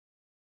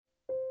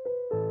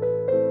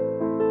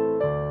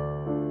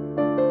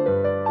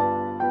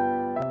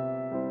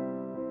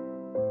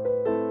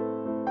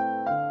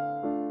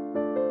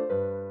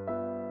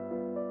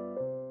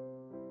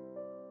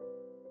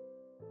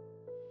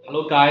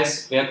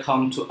guys,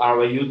 welcome to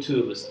our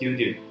YouTube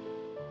studio.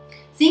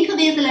 Think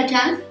with the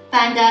chance,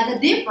 find the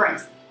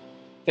difference.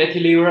 Fatty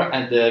liver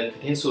and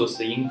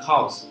ketosis in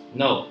cows.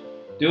 No.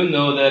 Do you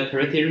know the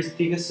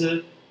characteristics?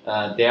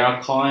 They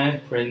are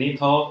called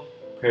prenatal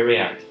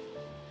period.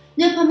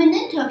 The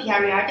prenatal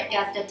period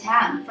is the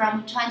time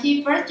from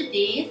 21st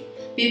days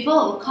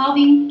before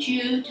calving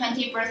to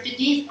 21st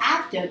days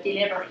after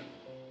delivery.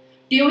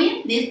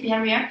 During this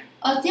period,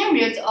 a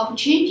series of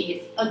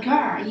changes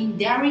occur in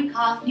dairy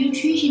cow's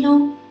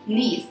nutritional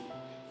needs,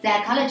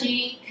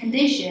 psychology,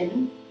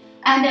 condition,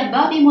 and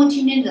body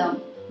metabolism,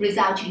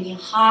 resulting in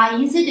high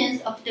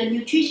incidence of the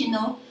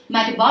nutritional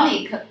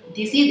metabolic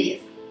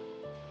diseases.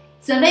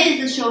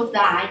 Surveys show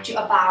that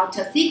about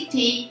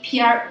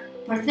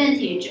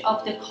 60%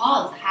 of the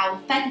cows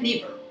have fatty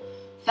liver,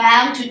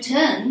 5 to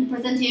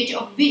 10%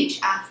 of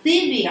which are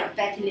severe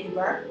fatty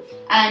liver,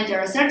 and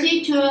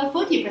 30 to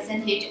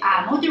 40%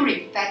 are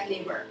moderate fatty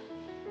liver,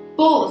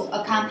 both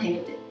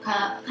accompanied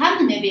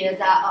with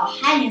a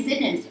high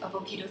incidence of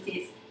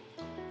ketosis.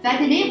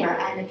 Fatty liver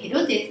and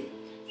ketosis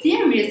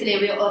seriously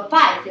will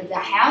affect the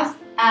health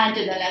and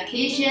the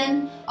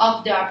location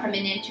of the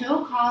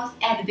prenatal cows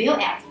as well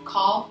as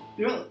calf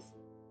growth.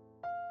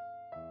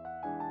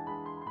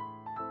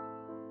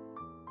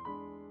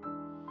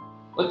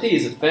 What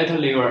is fatty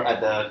liver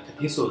and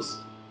ketosis?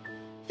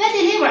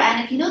 Fatty liver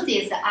and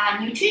ketosis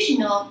are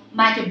nutritional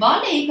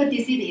metabolic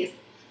diseases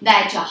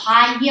that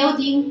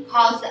high-yielding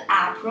cows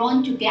are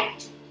prone to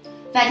get.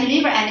 Fatty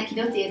liver and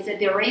ketosis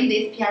during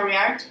this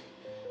period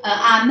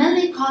are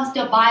mainly caused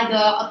by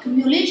the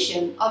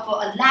accumulation of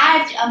a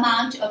large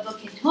amount of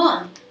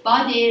ketone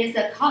bodies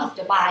caused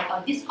by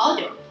a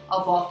disorder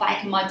of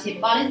fat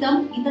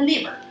metabolism in the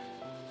liver.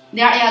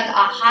 There is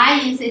a high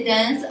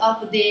incidence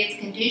of these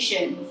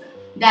conditions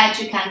that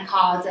can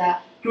cause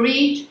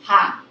great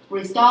harm.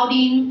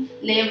 Restoring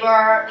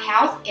liver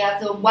health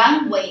is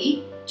one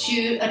way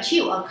to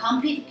achieve a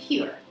complete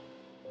cure.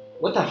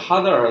 What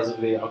others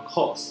will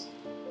cause?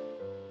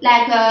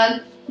 Like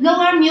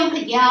lower milk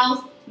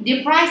yields,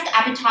 depressed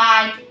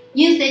appetite,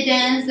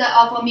 incidence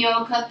of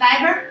milk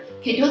fiber,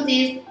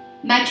 ketosis,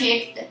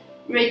 matrix,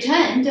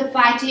 returned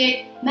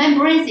fatty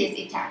membranes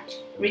attack,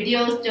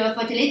 reduced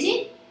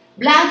fertility.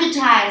 Blood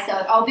tests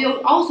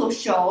will also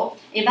show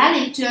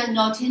elevated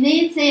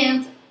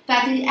nitrogen,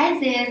 fatty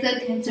acids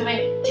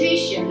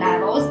concentration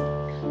levels,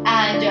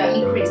 and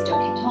increased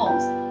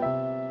ketones.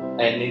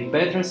 Any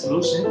better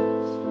solution?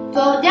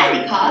 For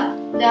dairy cows,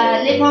 the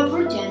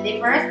lipoprotein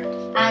levers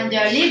and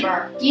the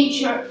liver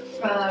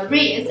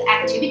intrarenal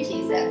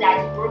activities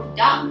that broke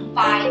down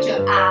fat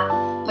are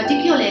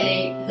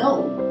particularly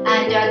low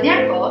and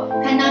therefore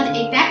cannot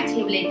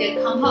effectively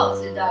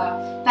decompose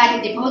the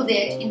fatty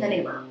deposit in the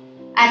liver.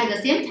 At the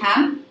same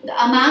time, the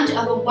amount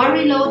of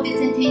very low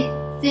density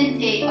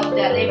of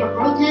the liver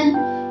protein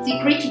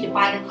secreted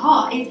by the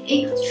cow is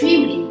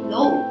extremely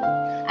low,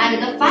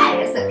 and the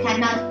fats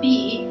cannot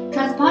be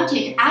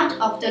transported out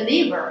of the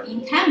liver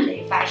in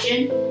timely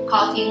fashion,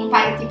 causing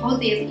fatty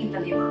deposits in the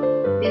liver.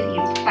 This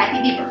is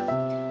fatty liver.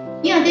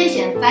 In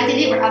addition, fatty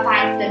liver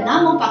affects the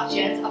normal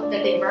functions of the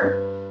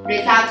liver,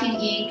 resulting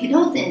in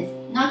ketones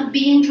not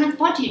being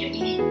transported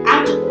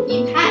out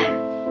in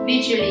time,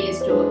 which leads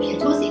to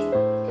ketosis.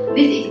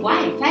 This is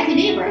why fatty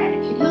liver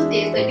and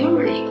ketosis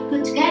usually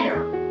occur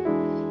together.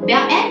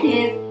 Bile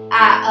acids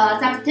are a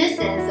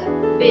substance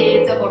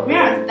with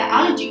various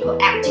biological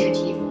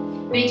activities,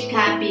 which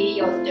can be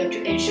used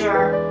to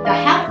ensure the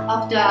health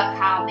of the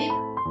cow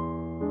liver.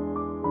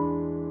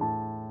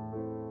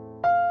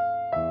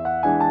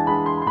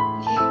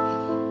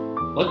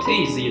 What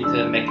is its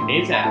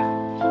mechanism?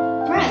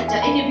 First,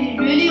 it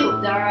will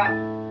relieve the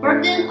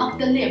burden of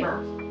the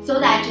liver, so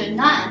that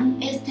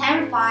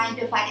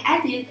non-esterified fatty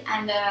acids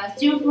and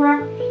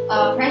sulfur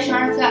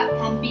pressures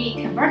can be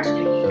converted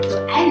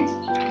into energy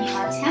in a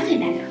timely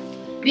manner,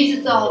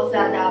 which solves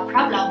the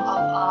problem of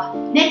a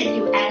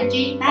negative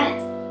energy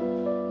balance.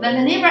 When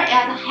the liver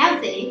is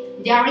healthy,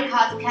 dairy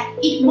cows can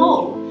eat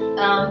more,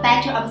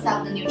 better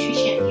absorb the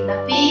nutrition in the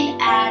feed,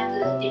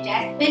 and the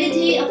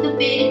digestibility of the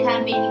feed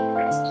can be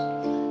increased.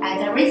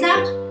 As a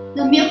result,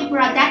 the milk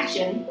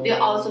production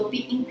will also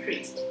be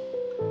increased.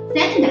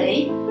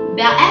 Secondly,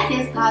 bile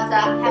acids cause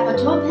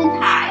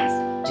hepatopeptides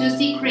to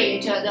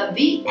secrete the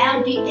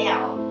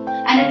VLDL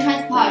and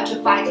transport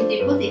fatty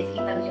deposits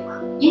in the liver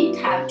in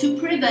time to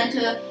prevent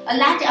a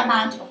large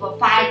amount of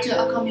fat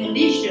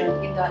accumulation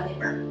in the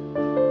liver.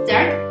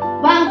 Third,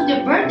 once the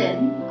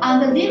burden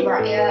of the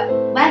liver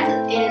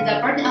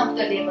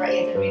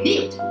is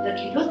relieved, the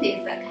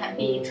ketosis can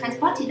be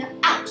transported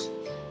out,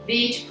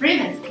 which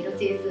prevents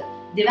ketosis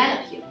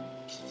developing.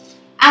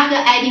 After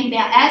adding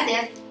bile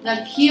acids,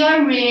 the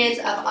cure rates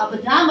of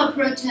abnormal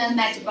protein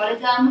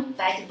metabolism,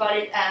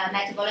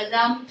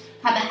 metabolism,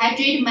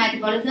 carbohydrate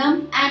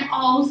metabolism, and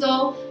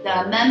also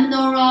the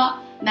mineral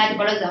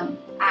metabolism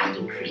are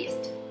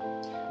increased.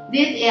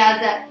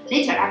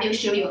 Later I will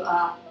show you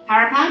a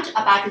PowerPoint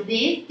about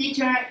this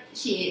data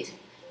sheet.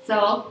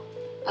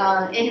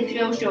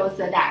 It shows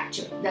that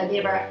the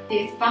liver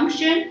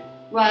dysfunction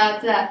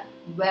was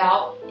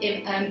well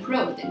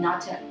improved,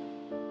 not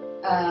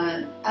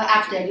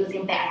after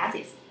using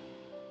dialysis.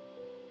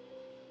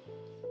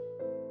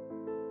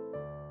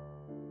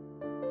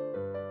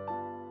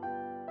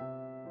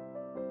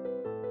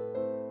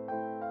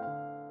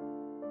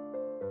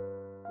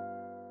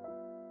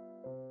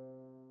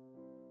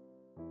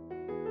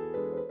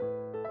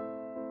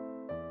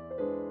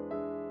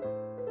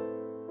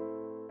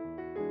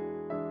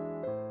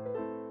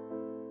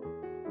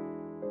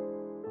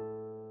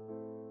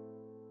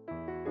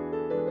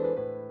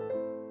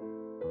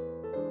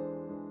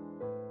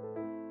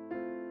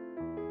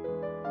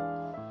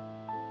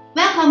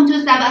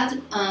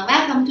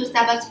 Welcome to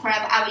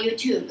subscribe our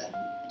YouTube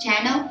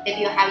channel if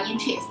you have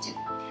interest.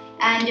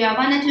 And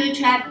wanted to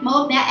try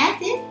more bile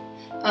acids?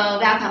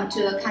 Welcome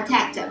to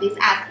contact with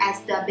us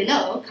as the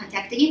below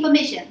contact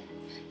information.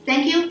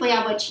 Thank you for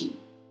your watching.